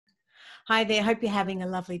Hi there. Hope you're having a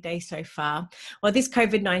lovely day so far. Well, this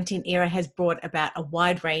COVID-19 era has brought about a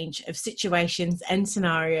wide range of situations and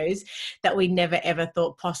scenarios that we never ever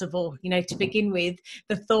thought possible. To begin with,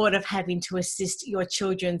 the thought of having to assist your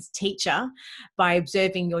children's teacher by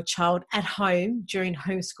observing your child at home during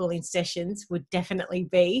homeschooling sessions would definitely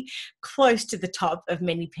be close to the top of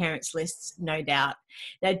many parents' lists, no doubt.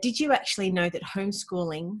 Now, did you actually know that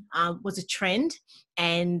homeschooling was a trend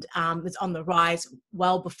and was on the rise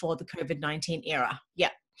well before the COVID-19 era?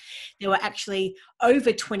 Yep. There were actually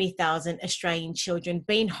over 20,000 Australian children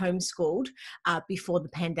being homeschooled before the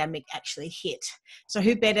pandemic actually hit. So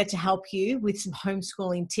who better to help you with some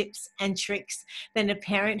homeschooling tips and tricks than a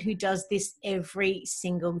parent who does this every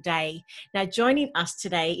single day? Now, joining us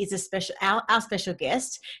today is our special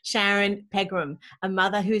guest, Sharon Pegrum, a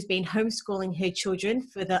mother who's been homeschooling her children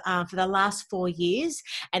for the last 4 years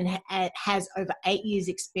and has over 8 years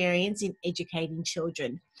experience in educating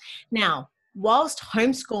children. Now, whilst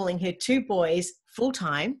homeschooling her 2 boys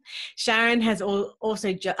full-time, Sharon has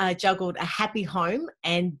also juggled a happy home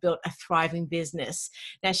and built a thriving business.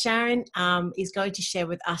 Now, Sharon is going to share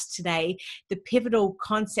with us today the pivotal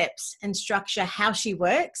concepts and structure, how she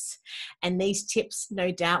works, and these tips,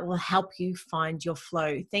 no doubt, will help you find your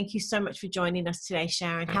flow. Thank you so much for joining us today,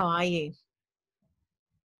 Sharon. How are you?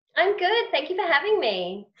 I'm good. Thank you for having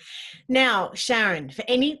me. Now, Sharon, for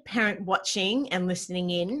any parent watching and listening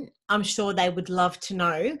in, I'm sure they would love to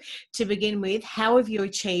know, to begin with, how have you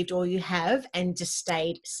achieved all you have and just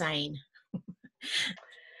stayed sane?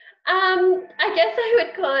 I guess I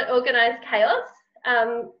would call it organised chaos.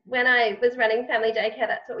 When I was running family daycare,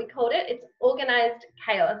 that's what we called it. It's organised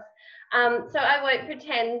chaos. So I won't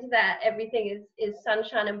pretend that everything is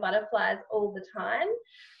sunshine and butterflies all the time.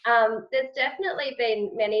 There's definitely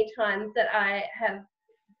been many times that I have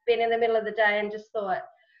been in the middle of the day and just thought,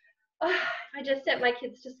 oh, if I just sent my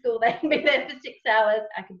kids to school, they can be there for 6 hours.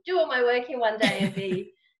 I could do all my work in one day and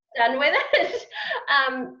be done with it.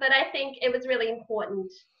 But I think it was really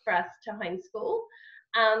important for us to homeschool.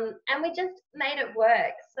 And we just made it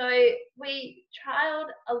work. So we trialed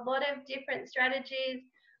a lot of different strategies.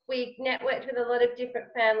 We networked with a lot of different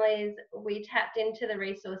families. We tapped into the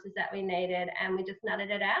resources that we needed and we just nutted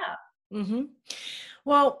it out. Mm-hmm.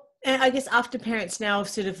 Well, I guess after parents now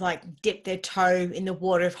sort of like dip their toe in the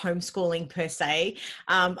water of homeschooling per se,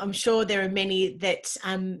 I'm sure there are many that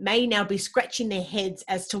may now be scratching their heads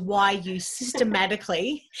as to why you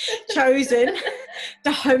systematically chosen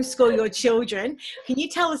to homeschool your children. Can you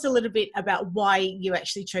tell us a little bit about why you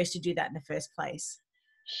actually chose to do that in the first place?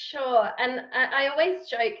 Sure. And I always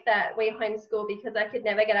joke that we homeschool because I could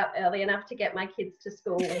never get up early enough to get my kids to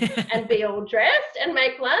school and be all dressed and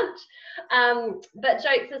make lunch. But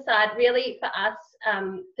jokes aside, really for us,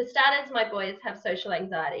 for starters, my boys have social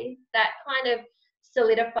anxiety. That kind of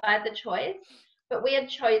solidified the choice. But we had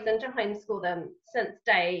chosen to homeschool them since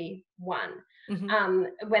day one.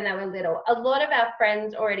 Mm-hmm. When they were little. A lot of our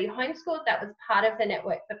friends already homeschooled. That was part of the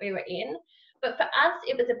network that we were in. But for us,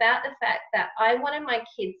 it was about the fact that I wanted my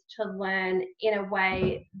kids to learn in a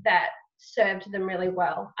way that served them really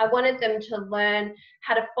well. I wanted them to learn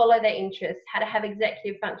how to follow their interests, how to have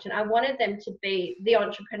executive function. I wanted them to be the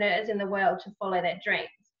entrepreneurs in the world, to follow their dreams.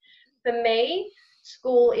 For me,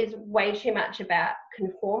 school is way too much about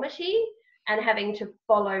conformity and having to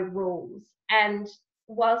follow rules. And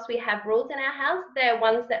whilst we have rules in our house, they're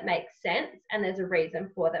ones that make sense and there's a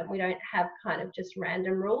reason for them. We don't have kind of just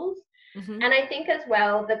random rules. Mm-hmm. And I think as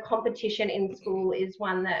well, the competition in school is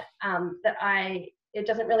one that it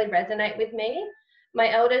doesn't really resonate with me.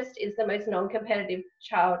 My eldest is the most non-competitive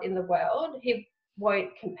child in the world. He won't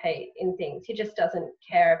compete in things. He just doesn't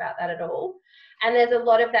care about that at all. And there's a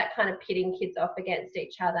lot of that kind of pitting kids off against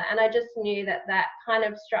each other. And I just knew that that kind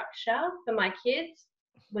of structure for my kids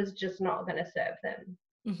was just not going to serve them.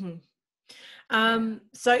 Mm-hmm.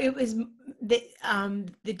 So it was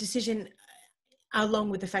the decision, along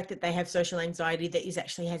with the fact that they have social anxiety, that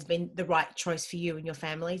has been the right choice for you and your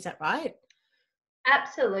family. Is that right?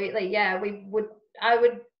 Absolutely. Yeah, I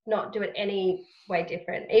would not do it any way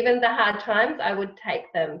different. Even the hard times, I would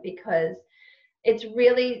take them because it's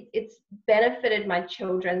benefited my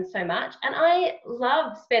children so much. And I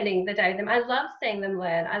love spending the day with them. I love seeing them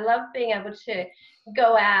learn. I love being able to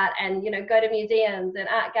go out and, go to museums and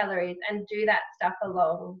art galleries and do that stuff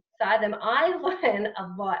alongside them. I learn a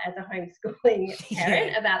lot as a homeschooling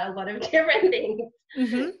parent about a lot of different things.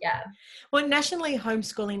 Mm-hmm. Yeah. Well, nationally,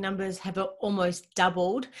 homeschooling numbers have almost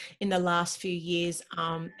doubled in the last few years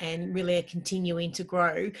and really are continuing to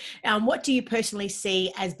grow. What do you personally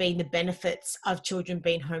see as being the benefits of children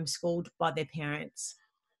being homeschooled by their parents?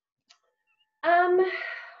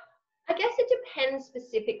 I I guess it depends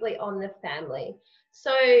specifically on the family.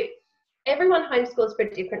 So everyone homeschools for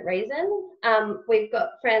a different reason. We've got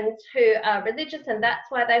friends who are religious and that's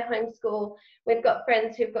why they homeschool. We've got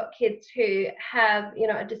friends who've got kids who have, you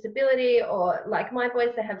know, a disability, or like my boys,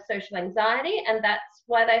 they have social anxiety and that's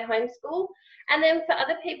why they homeschool. And then for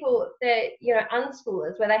other people, they're, you know,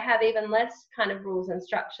 unschoolers, where they have even less kind of rules and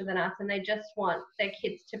structure than us, and they just want their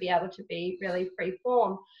kids to be able to be really free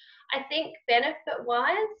form. I think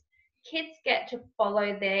benefit-wise, kids get to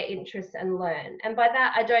follow their interests and learn. And by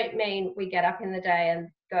that, I don't mean we get up in the day and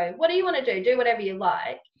go, what do you want to do? Do whatever you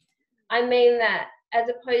like. I mean that as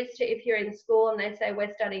opposed to if you're in school and they say,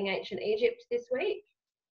 we're studying ancient Egypt this week,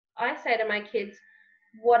 I say to my kids,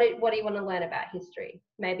 what do you want to learn about history?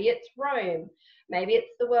 Maybe it's Rome, maybe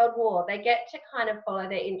it's the World War. They get to kind of follow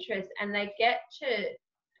their interests and they get to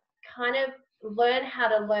kind of learn how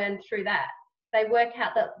to learn through that. They work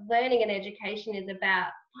out that learning and education is about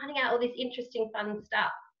finding out all this interesting, fun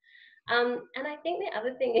stuff. And I think the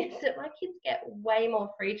other thing is that my kids get way more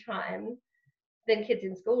free time than kids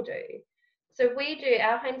in school do. So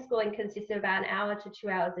our homeschooling consists of about an hour to 2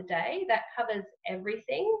 hours a day. That covers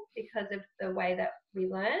everything because of the way that we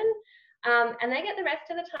learn. And they get the rest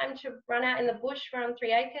of the time to run out in the bush. We're on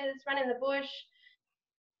 3 acres, run in the bush,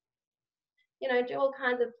 you know, do all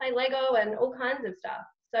kinds of, play Lego and all kinds of stuff.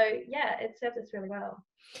 So yeah, it serves us really well.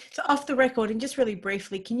 So off the record, and just really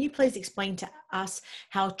briefly, can you please explain to us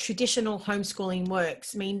how traditional homeschooling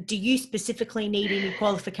works? I mean, do you specifically need any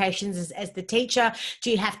qualifications as the teacher?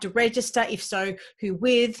 Do you have to register? If so, who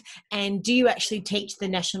with? And do you actually teach the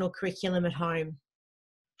national curriculum at home?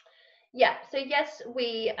 Yeah, so yes,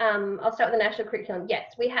 I'll start with the national curriculum.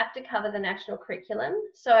 Yes, we have to cover the national curriculum.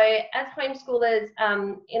 So as homeschoolers,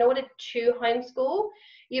 in order to homeschool,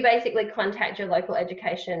 you basically contact your local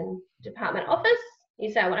education department office.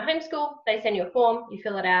 You say, I want to homeschool. They send you a form, you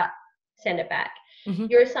fill it out, send it back. Mm-hmm.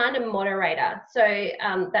 You're assigned a moderator. So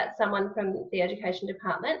that's someone from the education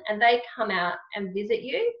department, and they come out and visit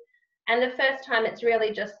you. And the first time it's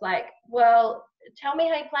really just like, well, tell me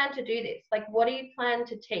how you plan to do this. Like, what do you plan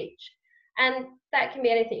to teach? And that can be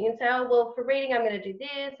anything. You can say, oh, well, for reading, I'm going to do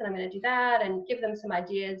this and I'm going to do that, and give them some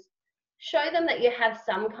ideas. Show them that you have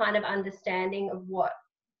some kind of understanding of what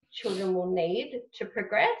children will need to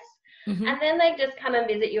progress. Mm-hmm. And then they just come and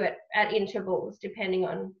visit you at intervals, depending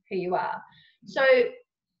on who you are. So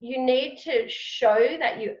you need to show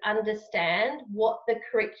that you understand what the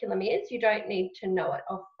curriculum is. You don't need to know it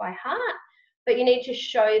off by heart, but you need to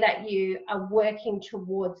show that you are working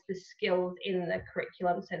towards the skills in the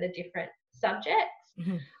curriculum, so the different subjects.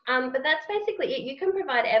 Mm-hmm. But that's basically it. You can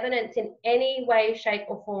provide evidence in any way, shape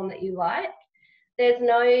or form that you like. There's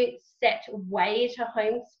no set way to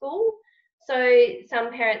homeschool. So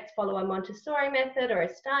some parents follow a Montessori method or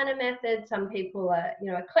a Steiner method. Some people are,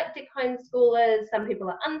 you know, eclectic homeschoolers. Some people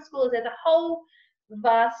are unschoolers. There's a whole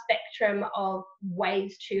vast spectrum of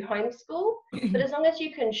ways to homeschool. But as long as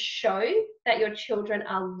you can show that your children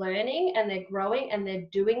are learning and they're growing and they're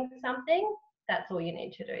doing something, that's all you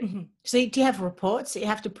need to do. Mm-hmm. So do you have reports that you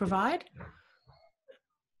have to provide?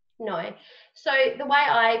 No. So the way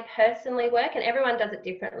I personally work, and everyone does it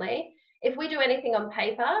differently, if we do anything on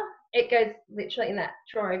paper, it goes literally in that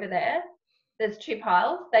drawer over there. There's 2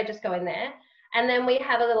 piles. They just go in there. And then we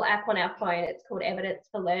have a little app on our phone. It's called Evidence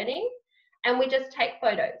for Learning. And we just take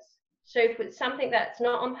photos. So if it's something that's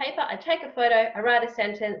not on paper, I take a photo, I write a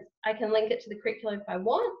sentence, I can link it to the curriculum if I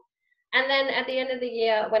want. And then at the end of the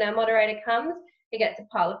year, when our moderator comes, he gets a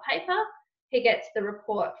pile of paper, he gets the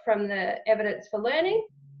report from the Evidence for Learning,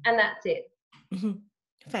 and that's it. Mm-hmm.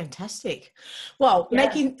 Fantastic. Well, yeah.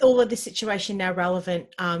 Making all of this situation now relevant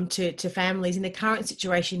to families in the current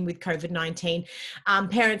situation with COVID-19,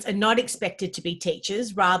 parents are not expected to be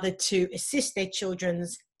teachers, rather to assist their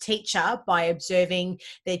children's teacher by observing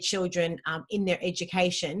their children in their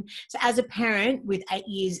education. So as a parent with 8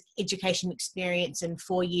 years education experience and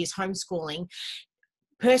 4 years homeschooling,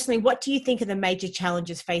 personally, what do you think are the major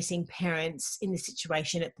challenges facing parents in the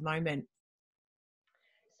situation at the moment?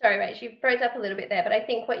 Sorry, Rach, you froze up a little bit there, but I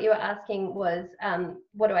think what you were asking was,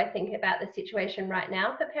 what do I think about the situation right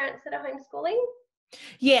now for parents that are homeschooling?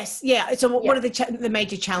 Yes, yeah. So what are the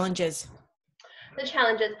major challenges? The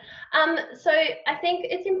challenges. So I think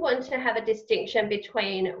it's important to have a distinction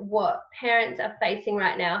between what parents are facing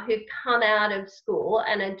right now who've come out of school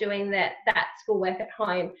and are doing that schoolwork at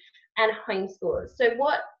home, and homeschoolers. So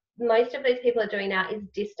what most of these people are doing now is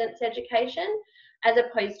distance education as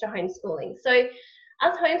opposed to homeschooling. So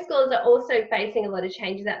us homeschoolers are also facing a lot of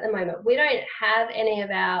changes at the moment. We don't have any of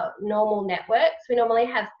our normal networks. We normally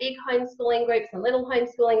have big homeschooling groups and little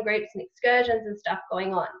homeschooling groups and excursions and stuff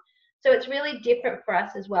going on. So it's really different for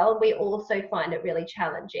us as well. We also find it really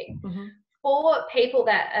challenging. Mm-hmm. For people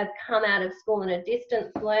that have come out of school and are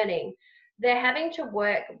distance learning, they're having to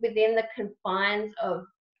work within the confines of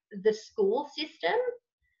the school system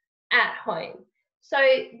at home. So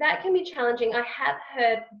that can be challenging. I have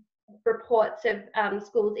heard reports of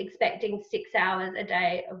schools expecting 6 hours a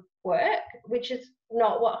day of work, which is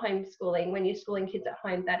not what homeschooling, when you're schooling kids at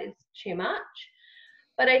home, that is too much.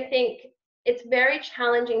 But I think it's very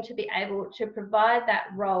challenging to be able to provide that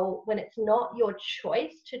role when it's not your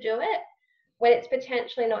choice to do it, when it's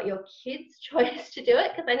potentially not your kids' choice to do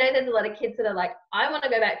it. Because I know there's a lot of kids that are like, I want to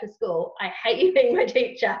go back to school. I hate you being my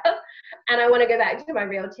teacher and I want to go back to my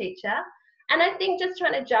real teacher. And I think just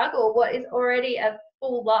trying to juggle what is already a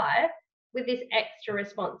full life with this extra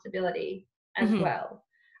responsibility as Mm-hmm. well.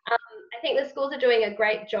 I think the schools are doing a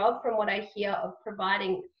great job from what I hear of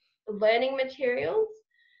providing learning materials,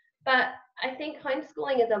 but I think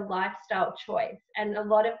homeschooling is a lifestyle choice, and a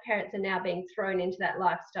lot of parents are now being thrown into that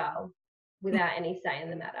lifestyle without any say in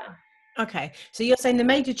the matter. Okay, so you're saying the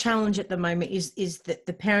major challenge at the moment is that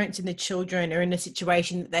the parents and the children are in a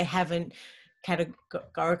situation that they haven't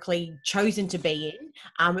categorically chosen to be in,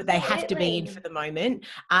 but they have to be in for the moment.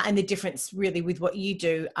 And the difference really with what you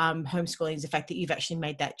do, homeschooling, is the fact that you've actually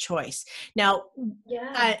made that choice. Now,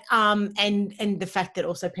 and the fact that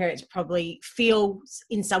also parents probably feel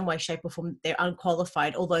in some way, shape or form they're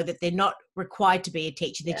unqualified, although that they're not required to be a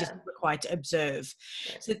teacher, they're just required to observe.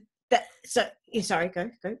 Sorry,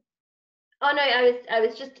 go. Oh no, I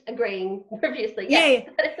was just agreeing profusely. Yeah.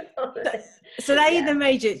 So they are the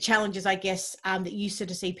major challenges, I guess, that you sort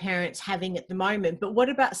of see parents having at the moment. But what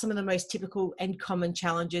about some of the most typical and common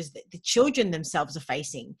challenges that the children themselves are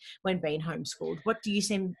facing when being homeschooled? What do you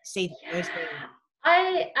see those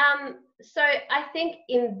being? So I think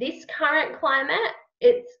in this current climate,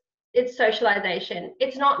 it's socialization.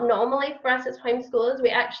 It's not normally for us as homeschoolers. We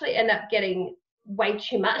actually end up getting way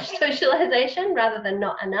too much socialization rather than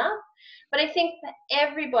not enough. But I think for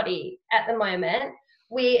everybody at the moment,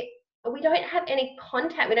 we don't have any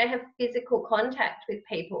contact. We don't have physical contact with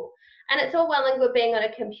people. And it's all well and good being on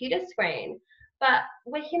a computer screen, but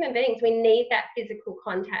we're human beings. We need that physical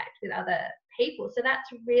contact with other people. So that's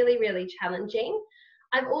really, really challenging.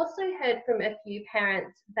 I've also heard from a few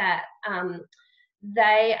parents that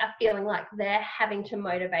they are feeling like they're having to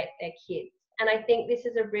motivate their kids. And I think this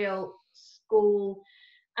is a real school,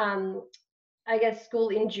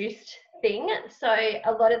 school-induced thing. So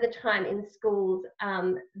a lot of the time in schools,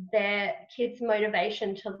 their kids'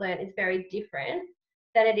 motivation to learn is very different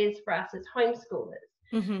than it is for us as homeschoolers.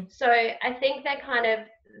 Mm-hmm. So I think they're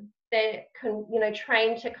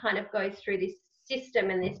trained to kind of go through this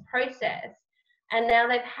system and this process. And now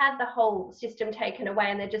they've had the whole system taken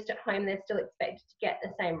away and they're just at home, they're still expected to get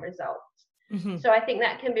the same results. Mm-hmm. So I think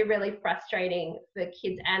that can be really frustrating for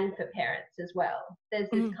kids and for parents as well. There's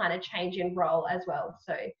this kind of change in role as well.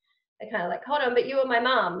 So they're kind of like, hold on, but you were my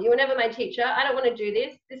mum. You were never my teacher. I don't want to do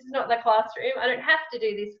this. This is not the classroom. I don't have to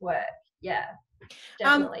do this work. Yeah,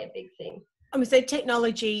 definitely a big thing. So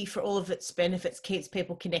technology, for all of its benefits, keeps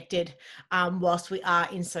people connected whilst we are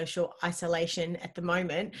in social isolation at the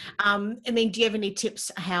moment. Do you have any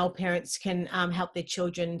tips how parents can help their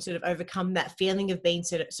children sort of overcome that feeling of being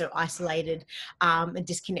so isolated and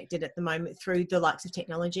disconnected at the moment through the likes of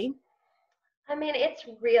technology? I mean, it's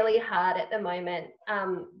really hard at the moment.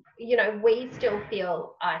 We still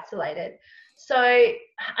feel isolated. So,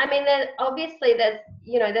 I mean, there's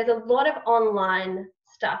a lot of online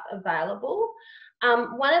stuff available.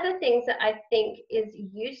 One of the things that I think is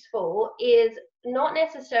useful is not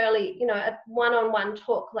necessarily, a one-on-one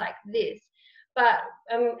talk like this, but,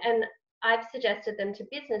 and I've suggested them to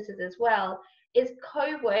businesses as well, is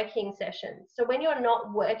co-working sessions. So when you're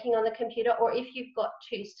not working on the computer, or if you've got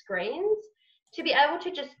two screens, to be able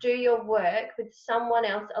to just do your work with someone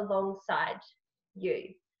else alongside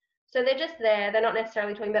you. So they're just there, they're not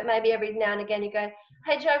necessarily talking, but maybe every now and again you go,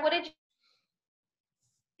 hey Joe, what did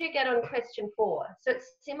you get on question 4? So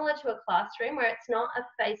it's similar to a classroom where it's not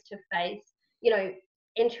a face-to-face,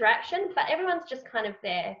 interaction, but everyone's just kind of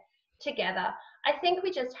there together. I think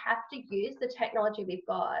we just have to use the technology we've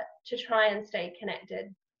got to try and stay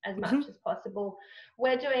connected as much as possible.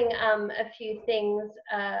 We're doing a few things.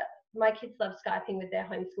 My kids love Skyping with their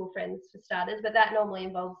homeschool friends for starters, but that normally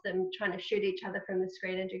involves them trying to shoot each other from the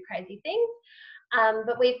screen and do crazy things.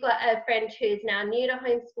 But we've got a friend who's now new to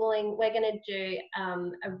homeschooling. We're going to do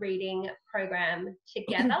a reading program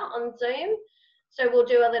together on Zoom. So we'll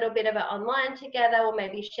do a little bit of it online together. We'll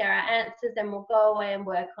maybe share our answers, and we'll go away and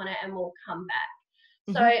work on it, and we'll come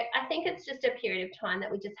back. So I think it's just a period of time that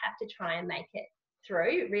we just have to try and make it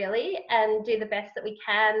through really, and do the best that we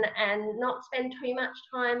can and not spend too much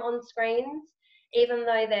time on screens, even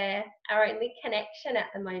though they're our only connection at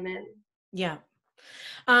the moment. Yeah.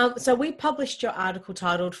 So we published your article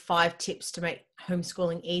titled 5 Tips to Make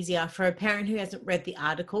Homeschooling Easier. For a parent who hasn't read the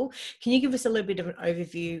article, can you give us a little bit of an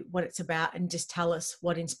overview, what it's about, and just tell us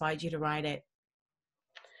what inspired you to write it?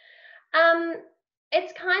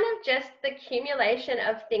 It's kind of just the accumulation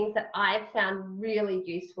of things that I've found really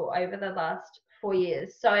useful over the last 4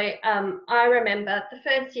 years. So I remember the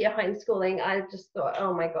first year homeschooling, I just thought,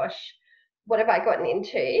 oh my gosh, what have I gotten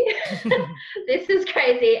into? This is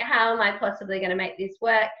crazy. How am I possibly going to make this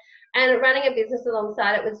work? And running a business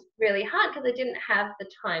alongside it was really hard because I didn't have the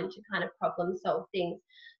time to kind of problem solve things.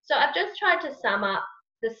 So I've just tried to sum up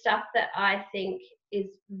the stuff that I think is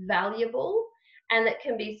valuable and that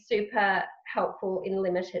can be super helpful in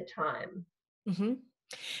limited time. Mm-hmm.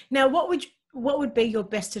 Now, what would be your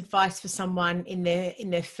best advice for someone in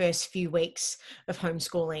their first few weeks of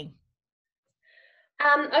homeschooling?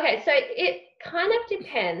 Okay, so it kind of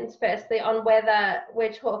depends, firstly, on whether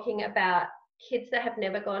we're talking about kids that have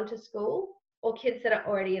never gone to school or kids that are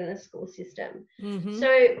already in the school system. Mm-hmm.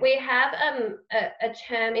 So we have a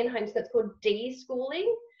term in homeschool that's called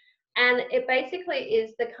de-schooling, and it basically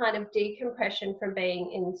is the kind of decompression from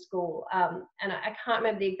being in school. And I can't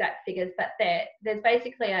remember the exact figures, but there's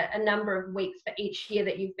basically a number of weeks for each year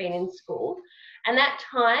that you've been in school. And that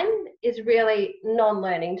time is really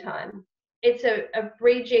non-learning time. It's a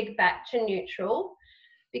rejig back to neutral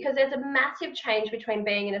because there's a massive change between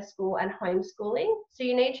being in a school and homeschooling. So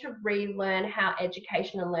you need to relearn how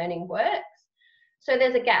education and learning works. So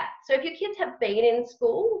there's a gap. So if your kids have been in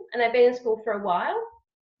school and they've been in school for a while,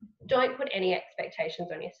 don't put any expectations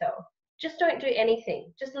on yourself. Just don't do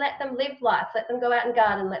anything. Just let them live life. Let them go out and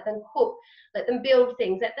garden. Let them cook. Let them build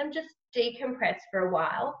things. Let them just decompress for a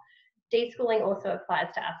while. Deschooling also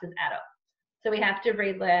applies to us as adults. So we have to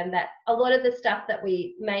relearn that a lot of the stuff that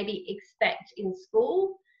we maybe expect in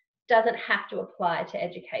school doesn't have to apply to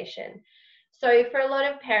education. So for a lot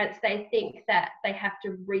of parents, they think that they have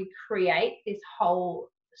to recreate this whole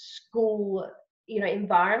school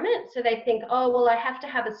environment. So they think, oh, well, I have to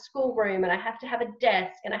have a schoolroom and I have to have a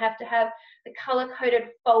desk and I have to have the color-coded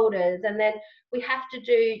folders, and then we have to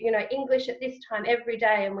do, English at this time every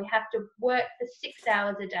day, and we have to work for 6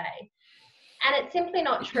 hours a day. And it's simply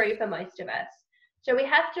not true for most of us. So we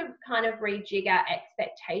have to kind of rejig our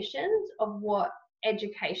expectations of what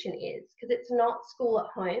education is, because it's not school at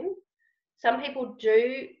home. Some people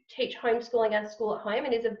do teach homeschooling as school at home,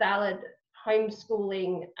 and is a valid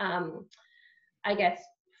homeschooling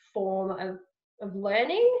form of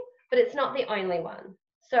learning, but it's not the only one.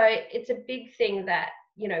 So it's a big thing that,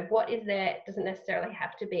 what is there doesn't necessarily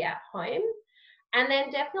have to be at home. And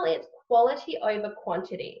then definitely it's quality over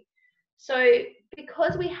quantity. So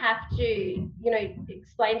because we have to,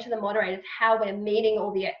 explain to the moderators how we're meeting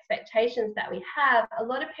all the expectations that we have, a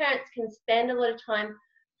lot of parents can spend a lot of time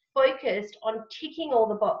focused on ticking all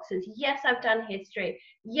the boxes. Yes, I've done history.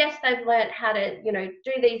 Yes, they've learned how to,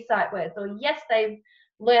 do these sight words, or yes, they've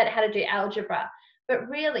learned how to do algebra. But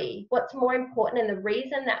really, what's more important, and the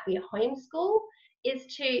reason that we homeschool,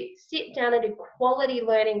 is to sit down and do quality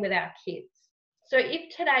learning with our kids. So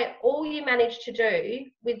if today all you manage to do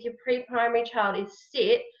with your pre-primary child is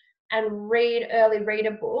sit and read early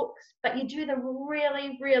reader books, but you do them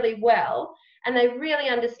really, really well, and they really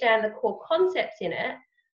understand the core concepts in it,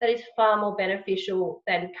 that is far more beneficial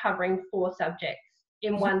than covering 4 subjects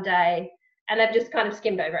in one day, and they've just kind of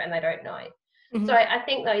skimmed over it and they don't know. Mm-hmm. So I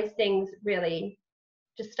think those things really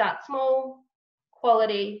just start small,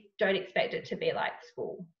 quality, don't expect it to be like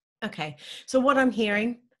school. Okay, so what I'm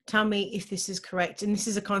hearing, tell me if this is correct, and this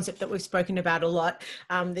is a concept that we've spoken about a lot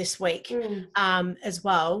this week as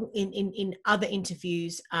well in other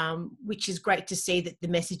interviews, which is great to see that the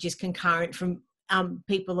message is concurrent from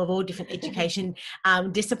people of all different education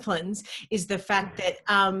disciplines, is the fact that,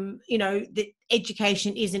 that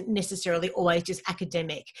education isn't necessarily always just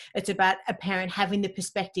academic. It's about a parent having the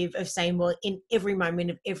perspective of saying, well, in every moment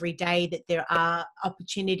of every day that there are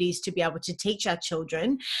opportunities to be able to teach our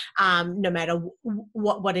children, no matter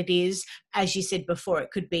what it is. As you said before,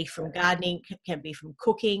 it could be from gardening, can be from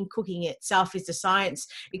cooking. Cooking itself is a science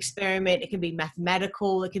experiment. It can be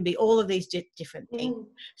mathematical. It can be all of these different things.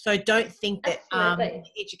 So don't think that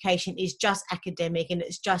education is just academic and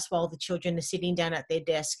it's just while the children are sitting down at their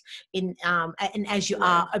desk and as you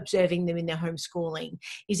are observing them in their homeschooling.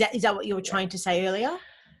 Is that what you were trying to say earlier?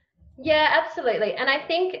 Yeah, absolutely. And I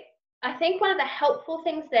think one of the helpful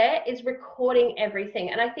things there is recording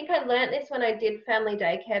everything. And I think I learned this when I did family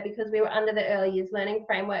daycare, because we were under the early years learning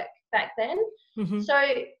framework back then. Mm-hmm. So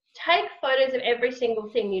take photos of every single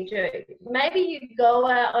thing you do. Maybe you go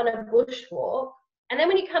out on a bushwalk, and then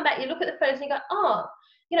when you come back, you look at the photos and you go, oh,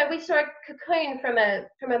 you know, we saw a cocoon from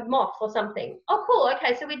a moth or something. Oh, cool.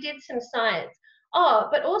 Okay, so we did some science. Oh,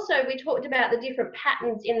 but also we talked about the different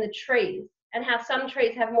patterns in the trees and how some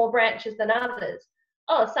trees have more branches than others.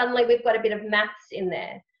 Oh, suddenly we've got a bit of maths in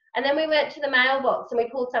there. And then we went to the mailbox and we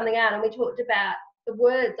pulled something out and we talked about the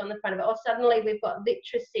words on the front of it. Or suddenly we've got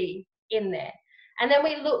literacy in there. And then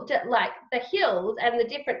we looked at like the hills and the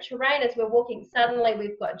different terrain as we're walking. Suddenly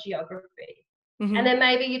we've got geography. Mm-hmm. And then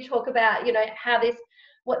maybe you talk about, you know, how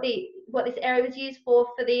what this area was used for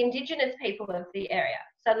the Indigenous people of the area.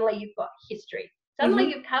 Suddenly you've got history. Suddenly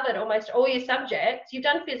you've covered almost all your subjects. You've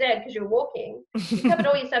done phys ed because you're walking. You've covered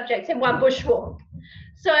all your subjects in one bushwalk.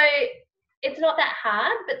 So it's not that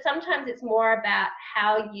hard, but sometimes it's more about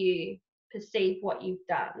how you perceive what you've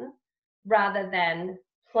done rather than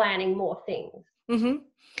planning more things. Mm-hmm.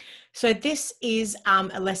 So this is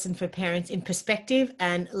a lesson for parents in perspective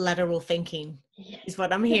and lateral thinking, is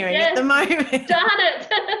what I'm hearing at the moment. Darn it.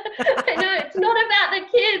 I know, it's not about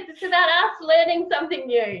the kids, it's about us learning something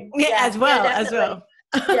new. Yeah, as well.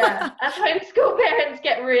 Yeah, us homeschool parents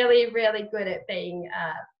get really, really good at being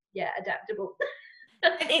adaptable.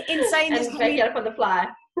 In saying this, and get up on the fly.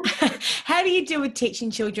 How do you deal with teaching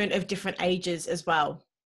children of different ages as well?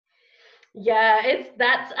 Yeah,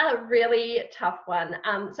 that's a really tough one.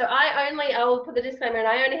 So I'll put the disclaimer in,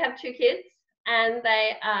 I only have 2 kids and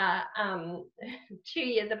they are 2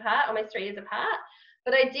 years apart, almost 3 years apart.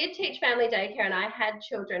 But I did teach family daycare and I had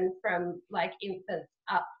children from like infants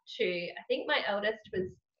up to, I think my eldest was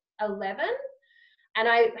 11. And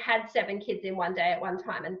I had 7 kids in one day at one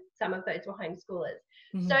time, and some of those were homeschoolers.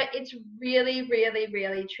 Mm-hmm. So it's really, really,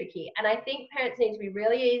 really tricky. And I think parents need to be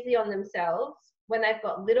really easy on themselves when they've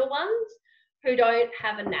got little ones who don't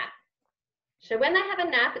have a nap. So when they have a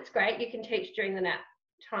nap, it's great. You can teach during the nap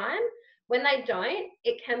time. When they don't,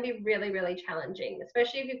 it can be really, really challenging,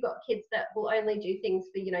 especially if you've got kids that will only do things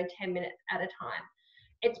for, 10 minutes at a time.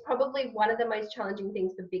 It's probably one of the most challenging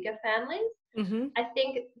things for bigger families. Mm-hmm. I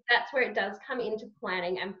think that's where it does come into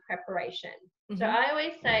planning and preparation. Mm-hmm. So I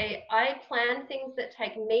always say I plan things that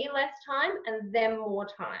take me less time and them more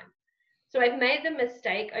time. So I've made the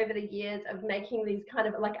mistake over the years of making these kind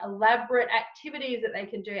of like elaborate activities that they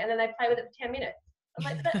can do, and then they play with it for 10 minutes. I'm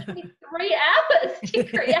like, that's 3 hours to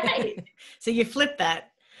create. So you flip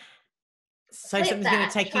that. So something's going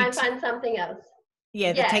to take try and find something else.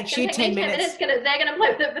 Yeah, that takes you 10 minutes. They're going to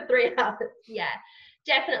play with it for 3 hours. Yeah,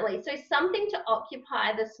 definitely. So something to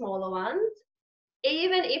occupy the smaller ones,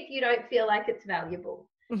 even if you don't feel like it's valuable.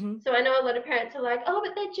 Mm-hmm. So I know a lot of parents are like, oh,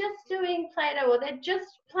 but they're just doing Play-Doh or they're just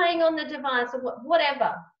playing on the device or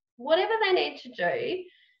whatever they need to do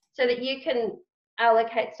so that you can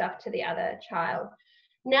allocate stuff to the other child.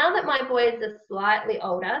 Now that my boys are slightly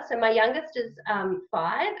older, so my youngest is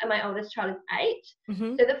 5 and my oldest child is 8.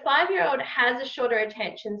 Mm-hmm. So the 5-year-old has a shorter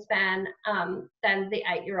attention span than the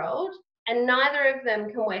 8-year-old, and neither of them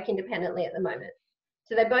can work independently at the moment.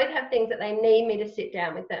 So they both have things that they need me to sit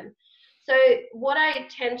down with them. So what I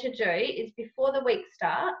tend to do is before the week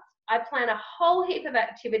starts, I plan a whole heap of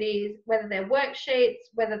activities, whether they're worksheets,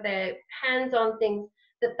 whether they're hands-on things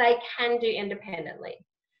that they can do independently.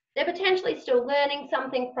 They're potentially still learning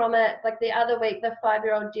something from it. Like the other week, the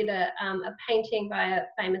 5-year-old did a painting by a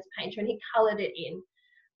famous painter and he coloured it in.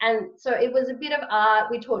 And so it was a bit of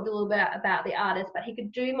art. We talked a little bit about the artist, but he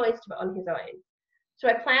could do most of it on his own. So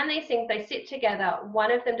I plan these things, they sit together,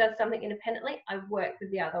 one of them does something independently, I work with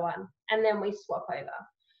the other one, and then we swap over.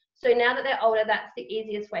 So now that they're older, that's the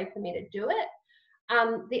easiest way for me to do it.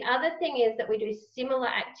 The other thing is that we do similar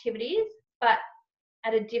activities, but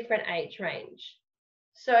at a different age range.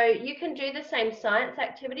 So you can do the same science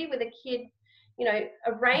activity with a kid,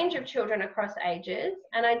 a range of children across ages,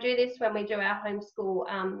 and I do this when we do our homeschool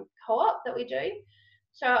co-op that we do.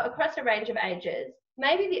 So across a range of ages,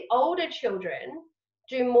 maybe the older children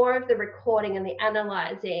do more of the recording and the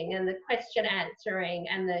analysing and the question answering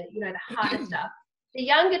and the harder stuff. The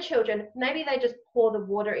younger children, maybe they just pour the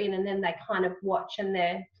water in and then they kind of watch and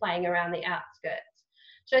they're playing around the outskirts.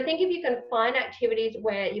 So I think if you can find activities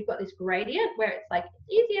where you've got this gradient where it's like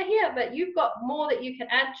it's easier here, but you've got more that you can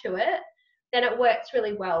add to it, then it works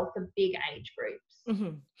really well for big age groups.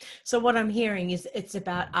 Mm-hmm. So what I'm hearing is it's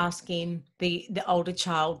about asking the older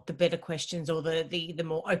child the better questions or the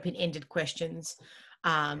more open-ended questions.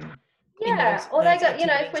 Or they go,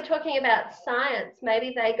 if we're talking about science,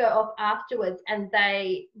 maybe they go off afterwards and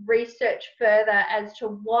they research further as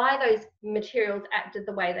to why those materials acted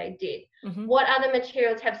the way they did. Mm-hmm. What other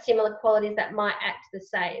materials have similar qualities that might act the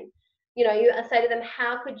same? you know, you say to them,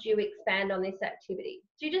 how could you expand on this activity?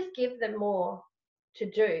 So you just give them more to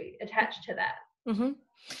do attached to that. Mm-hmm.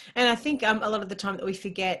 And I think a lot of the time that we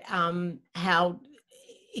forget how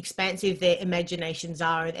expansive their imaginations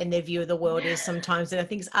are and their view of the world is sometimes. And I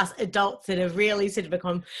think it's us adults that have really sort of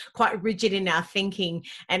become quite rigid in our thinking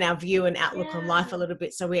and our view and outlook on life a little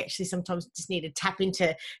bit. So we actually sometimes just need to tap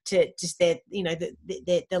into just their, you know,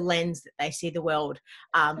 the lens that they see the world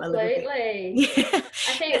a little bit. Yeah.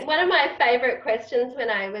 I think one of my favourite questions when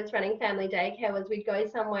I was running family daycare was we'd go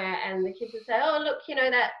somewhere and the kids would say, oh, look, you know,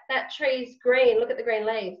 that tree's green, look at the green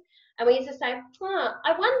leaves. And we used to say,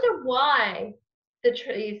 I wonder why the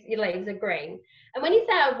trees, your leaves are green. And when you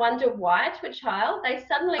say, I wonder why to a child, they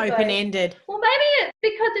suddenly open-ended. Well, maybe it's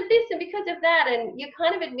because of this and because of that. And you're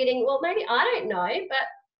kind of admitting, well, maybe I don't know, but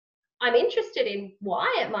I'm interested in why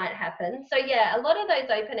it might happen. So yeah, a lot of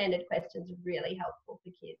those open-ended questions are really helpful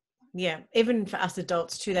for kids. Yeah, even for us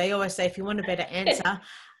adults too. They always say if you want a better answer,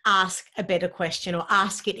 ask a better question or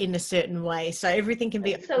ask it in a certain way. So everything can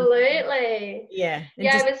be absolutely. Yeah.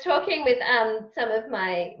 Yeah, I was talking with some of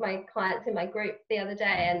my clients in my group the other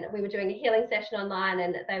day, and we were doing a healing session online,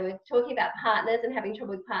 and they were talking about partners and having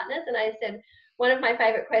trouble with partners. And I said one of my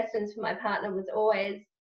favorite questions for my partner was always,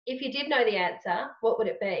 if you did know the answer, what would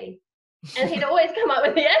it be? And he'd always come up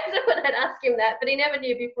with the answer when I'd ask him that, but he never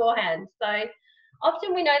knew beforehand. So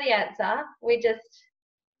often we know the answer, we just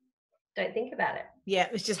don't think about it. Yeah,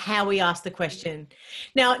 it's just how we ask the question.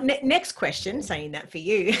 Now, next question, saying that for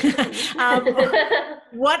you,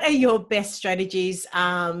 what are your best strategies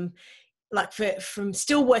like from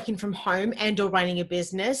still working from home and or running a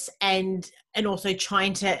business and also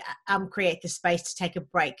trying to create the space to take a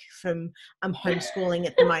break from homeschooling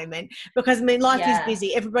at the moment? Because I mean, life is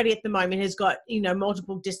busy. Everybody at the moment has got, you know,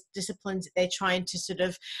 multiple disciplines that they're trying to sort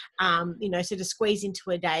of you know, sort of squeeze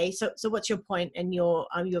into a day. So what's your point and your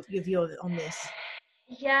view on this?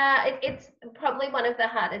 Yeah, it's probably one of the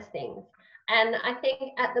hardest things. And I think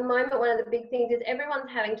at the moment, one of the big things is everyone's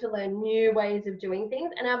having to learn new ways of doing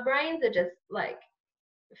things, and our brains are just like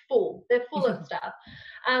full. They're full of stuff.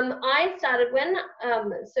 I started when,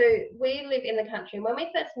 so we live in the country. When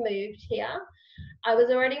we first moved here, I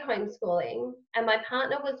was already homeschooling, and my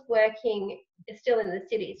partner was working still in the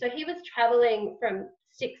city. So he was traveling from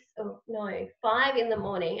 5 in the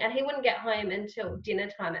morning, and he wouldn't get home until dinner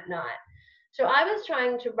time at night. So I was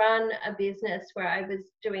trying to run a business where I was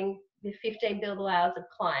doing the 15 billable hours of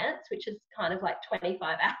clients, which is kind of like 25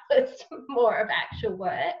 hours more of actual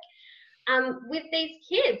work, with these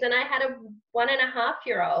kids. And I had a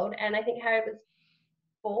 1.5-year-old, and I think Harry was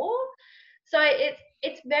 4. So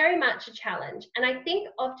it's very much a challenge. And I think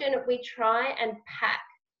often we try and pack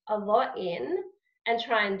a lot in and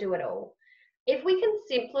try and do it all. If we can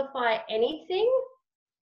simplify anything,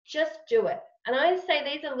 just do it. And I say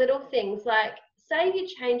these are little things like, say you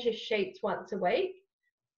change your sheets once a week,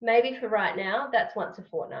 maybe for right now, that's once a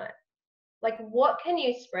fortnight. Like, what can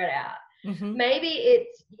you spread out? Mm-hmm. Maybe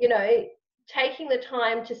it's, you know, taking the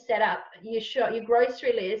time to set up your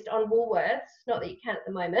grocery list on Woolworths, not that you can at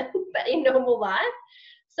the moment, but in normal life,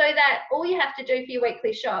 so that all you have to do for your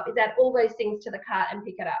weekly shop is add all those things to the cart and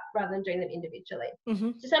pick it up rather than doing them individually.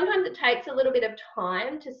 Mm-hmm. So sometimes it takes a little bit of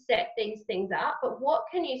time to set these things up, but what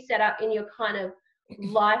can you set up in your kind of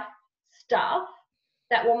life stuff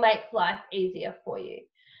that will make life easier for you?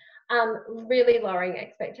 Really lowering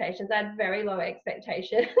expectations. I had very low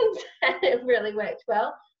expectations and it really worked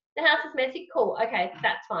well. The house is messy, cool, okay,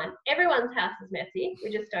 that's fine. Everyone's house is messy, we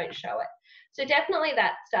just don't show it. So definitely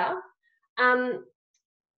that stuff.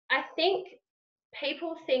 I think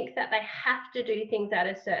people think that they have to do things at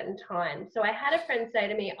a certain time. So I had a friend say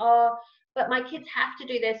to me, oh, but my kids have to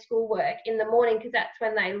do their schoolwork in the morning because that's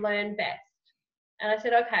when they learn best. And I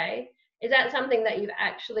said, okay, is that something that you've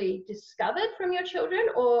actually discovered from your children?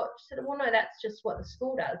 Or she said, well, no, that's just what the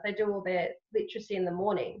school does. They do all their literacy in the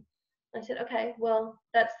morning. I said, okay, well,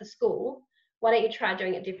 that's the school. Why don't you try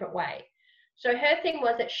doing it a different way? So her thing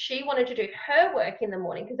was that she wanted to do her work in the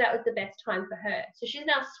morning because that was the best time for her. So she's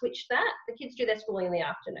now switched that. The kids do their schooling in the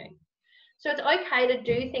afternoon. So it's okay to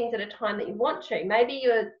do things at a time that you want to. Maybe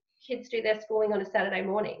your kids do their schooling on a Saturday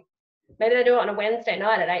morning. Maybe they do it on a Wednesday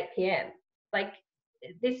night at 8 p.m. Like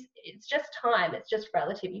this, it's just time. It's just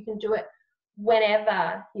relative. You can do it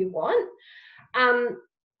whenever you want.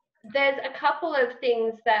 There's a couple of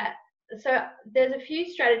things so there's a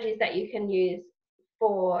few strategies that you can use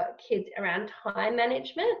for kids around time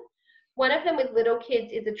management. One of them with little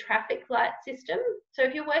kids is a traffic light system. So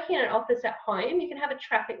if you're working in an office at home, you can have a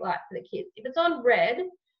traffic light for the kids. If it's on red,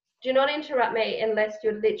 do not interrupt me unless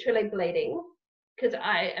you're literally bleeding, because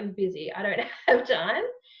I am busy. I don't have time.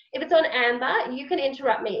 If it's on amber, you can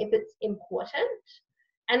interrupt me if it's important.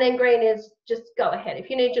 And then green is just go ahead. If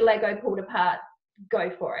you need your Lego pulled apart,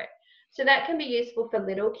 go for it. So that can be useful for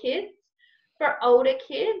little kids. For older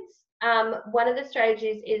kids, one of the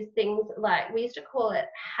strategies is things like, we used to call it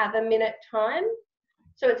have a minute time.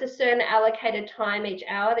 So it's a certain allocated time each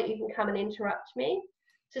hour that you can come and interrupt me.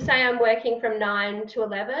 So say I'm working from 9 to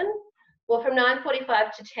 11. Well, from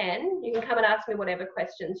 9:45 to 10, you can come and ask me whatever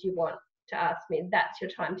questions you want to ask me. That's your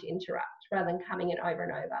time to interrupt, rather than coming in over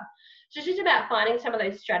and over. So it's just about finding some of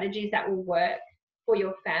those strategies that will work for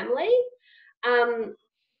your family.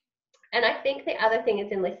 And I think the other thing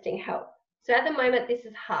is enlisting help. So at the moment, this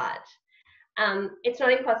is hard. It's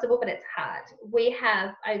not impossible, but it's hard.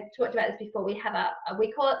 I talked about this before, we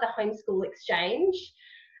call it the homeschool exchange.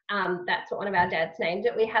 That's what one of our dads named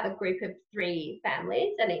it. We have a group of 3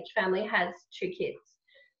 families, and each family has 2 kids.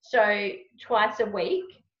 So twice a week,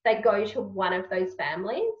 they go to one of those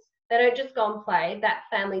families. They don't just go and play. That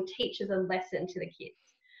family teaches a lesson to the kids.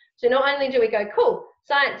 So not only do we go, cool,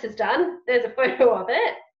 science is done, there's a photo of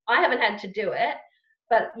it. I haven't had to do it,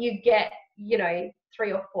 but you get,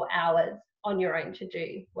 3 or 4 hours on your own to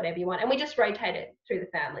do whatever you want. And we just rotate it through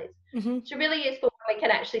the families. Mm-hmm. It's really useful when we can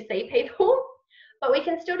actually see people, but we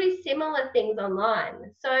can still do similar things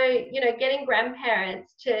online. So, getting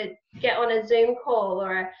grandparents to get on a Zoom call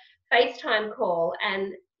or a FaceTime call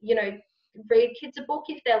and, read kids a book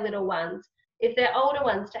if they're little ones. If they're older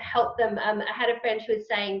ones, to help them. I had a friend who was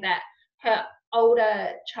saying that her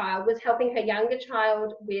older child was helping her younger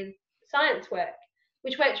child with science work,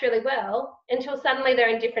 which works really well until suddenly they're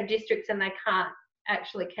in different districts and they can't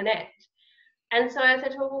actually connect. And so I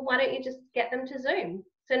said to her, well, why don't you just get them to Zoom?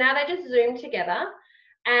 So now they just Zoom together,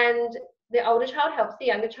 and the older child helps the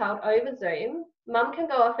younger child over Zoom. Mum can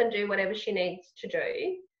go off and do whatever she needs to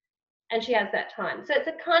do, and she has that time. So it's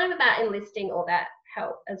a kind of about enlisting all that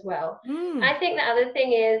help as well. I think the other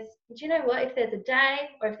thing is, do you know what? If there's a day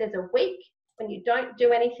or if there's a week when you don't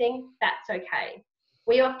do anything, that's okay.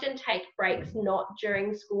 We often take breaks not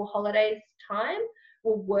during school holidays time.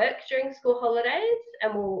 We'll work during school holidays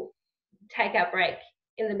and we'll take our break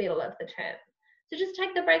in the middle of the term. So just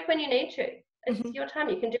take the break when you need to. It's your time.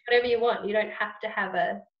 You can do whatever you want. You don't have to have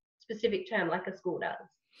a specific term like a school does.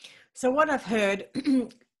 So what I've heard,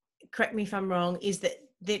 correct me if I'm wrong, is that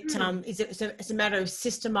it's a matter of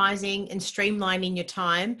systemizing and streamlining your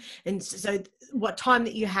time. And so what time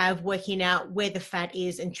that you have, working out where the fat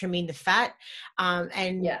is and trimming the fat.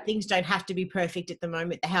 Things don't have to be perfect at the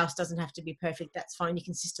moment. The house doesn't have to be perfect. That's fine. You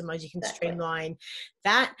can systemize, you can streamline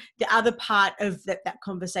that. The other part of that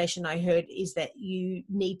conversation I heard is that you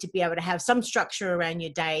need to be able to have some structure around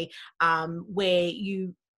your day, where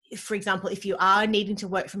you, for example, if you are needing to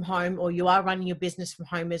work from home or you are running your business from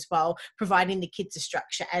home as well, providing the kids a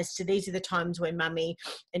structure as to these are the times when mummy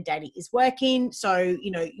and daddy is working. So,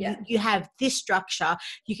 you have this structure,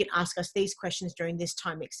 you can ask us these questions during this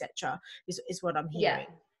time, etc. is what I'm hearing.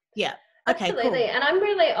 Yeah. Okay, absolutely. cool. And I'm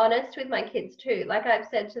really honest with my kids too. Like I've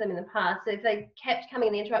said to them in the past, if they kept coming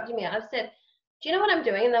and interrupting me, I've said, do you know what I'm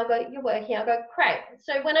doing? And they'll go, you're working. I'll go, great.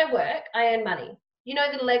 So when I work, I earn money. You know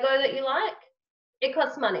the Lego that you like? It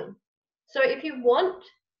costs money. So if you want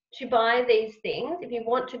to buy these things, if you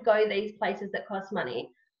want to go these places that cost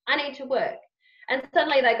money, I need to work. And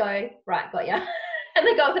suddenly they go, right, got ya. And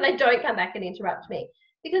they go off and they don't come back and interrupt me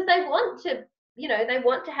because they want to, they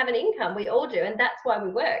want to have an income. We all do. And that's why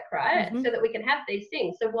we work, right? So that we can have these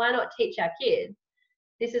things. So why not teach our kids,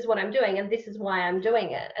 this is what I'm doing and this is why I'm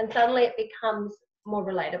doing it. And suddenly it becomes more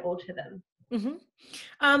relatable to them.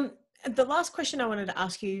 The last question I wanted to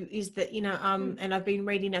ask you is that, and I've been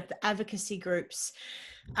reading at the advocacy groups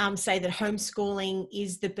say that homeschooling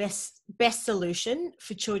is the best solution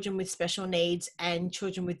for children with special needs and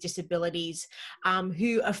children with disabilities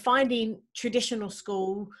who are finding traditional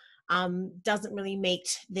school doesn't really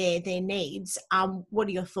meet their needs. What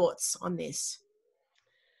are your thoughts on this?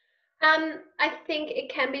 I think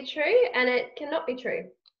it can be true and it cannot be true.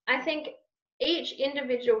 I think each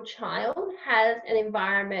individual child has an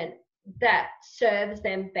environment that serves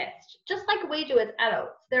them best, just like we do as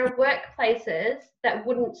adults. There are workplaces that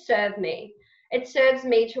wouldn't serve me. It serves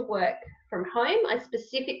me to work from home. I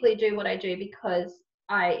specifically do what I do because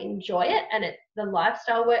I enjoy it and the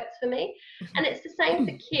lifestyle works for me. And it's the same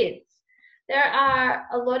for kids. There are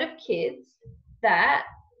a lot of kids that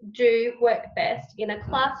do work best in a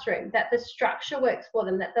classroom, that the structure works for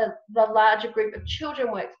them, that the larger group of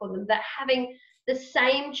children works for them, that having the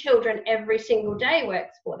same children every single day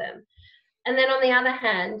works for them. And then on the other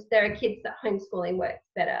hand, there are kids that homeschooling works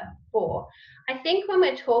better for. I think when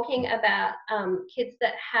we're talking about kids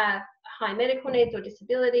that have high medical needs or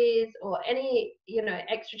disabilities or any,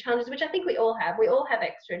 extra challenges, which I think we all have. We all have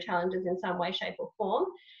extra challenges in some way, shape or form.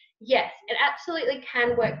 Yes, it absolutely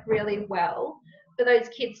can work really well for those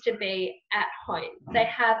kids to be at home. They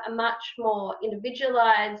have a much more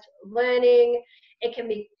individualized learning. It can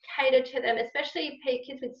be catered to them, especially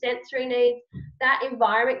kids with sensory needs. That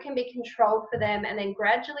environment can be controlled for them and then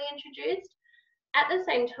gradually introduced. At the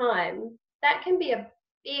same time, that can be a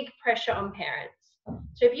big pressure on parents.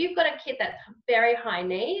 So if you've got a kid that's very high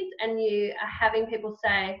needs and you are having people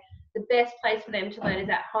say the best place for them to learn is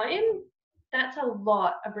at home, that's a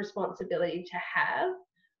lot of responsibility to have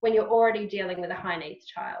when you're already dealing with a high needs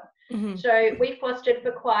child. Mm-hmm. So we fostered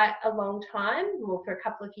for quite a long time, well, for a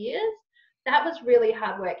couple of years. That was really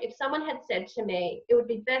hard work. If someone had said to me, it would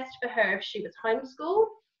be best for her if she was homeschooled,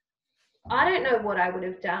 I don't know what I would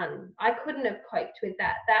have done. I couldn't have coped with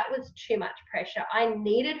that. That was too much pressure. I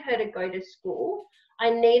needed her to go to school. I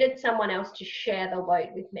needed someone else to share the load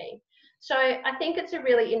with me. So I think it's a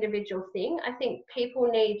really individual thing. I think people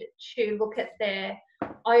need to look at their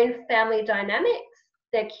own family dynamics,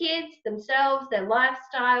 their kids, themselves, their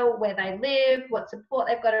lifestyle, where they live, what support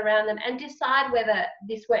they've got around them, and decide whether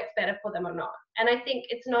this works better for them or not. And I think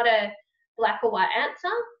it's not a black or white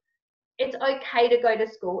answer. It's okay to go to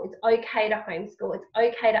school. It's okay to homeschool. It's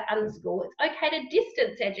okay to unschool. It's okay to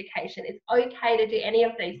distance education. It's okay to do any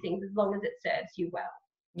of these things as long as it serves you well.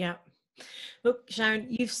 Yeah. Look, Sharon,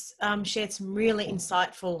 you've shared some really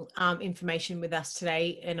insightful information with us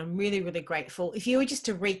today, and I'm really, really grateful. If you were just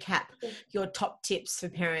to recap your top tips for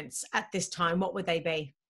parents at this time, what would they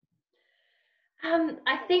be?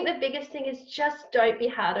 I think the biggest thing is just don't be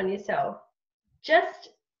hard on yourself. Just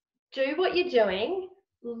do what you're doing.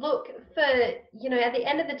 Look for, at the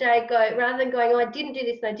end of the day, rather than going, oh, I didn't do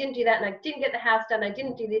this and I didn't do that and I didn't get the house done, I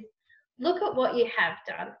didn't do this. Look at what you have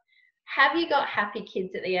done. Have you got happy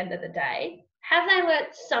kids at the end of the day? Have they learnt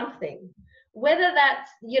something? Whether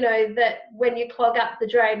that's, that when you clog up the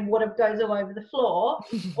drain, water goes all over the floor,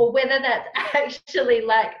 or whether that's actually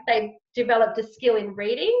like they've developed a skill in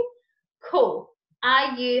reading, cool.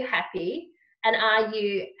 Are you happy? And are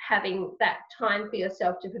you having that time for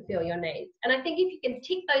yourself to fulfill your needs? And I think if you can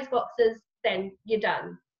tick those boxes, then you're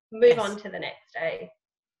done. Move on to the next day.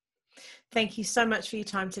 Thank you so much for your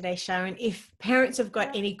time today, Sharon. If parents have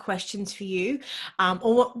got any questions for you,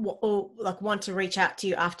 or want to reach out to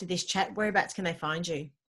you after this chat, whereabouts can they find you?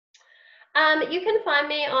 You can find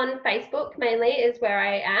me on Facebook, mainly is where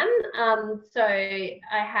I am. So I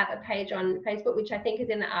have a page on Facebook, which I think is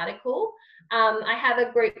in the article. I have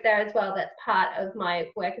a group there as well that's part of my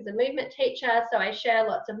work as a movement teacher. So I share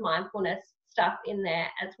lots of mindfulness stuff in there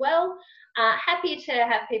as well. Happy to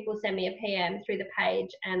have people send me a PM through the page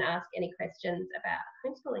and ask any questions about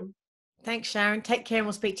homeschooling. Thanks, Sharon. Take care and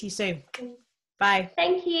we'll speak to you soon. Bye.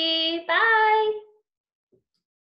 Thank you. Bye.